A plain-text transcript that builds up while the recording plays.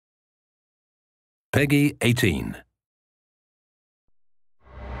Peggy 18.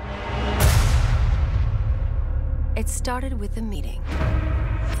 It started with a meeting.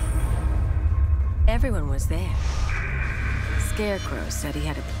 Everyone was there. Scarecrow said he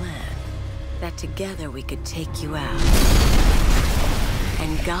had a plan, that together we could take you out.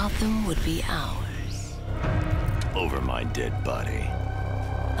 And Gotham would be ours. Over my dead body.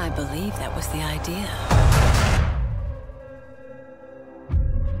 I believe that was the idea.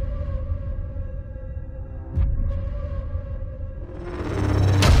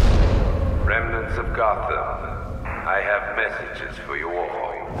 Remnants of Gotham, I have messages for you all.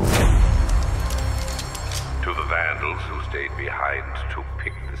 To the vandals who stayed behind to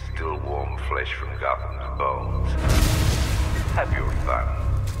pick the still warm flesh from Gotham's bones. Have your fun.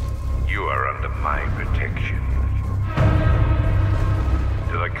 You are under my protection.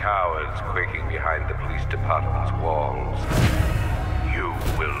 To the cowards quaking behind the police department's walls, you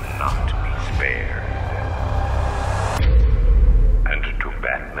will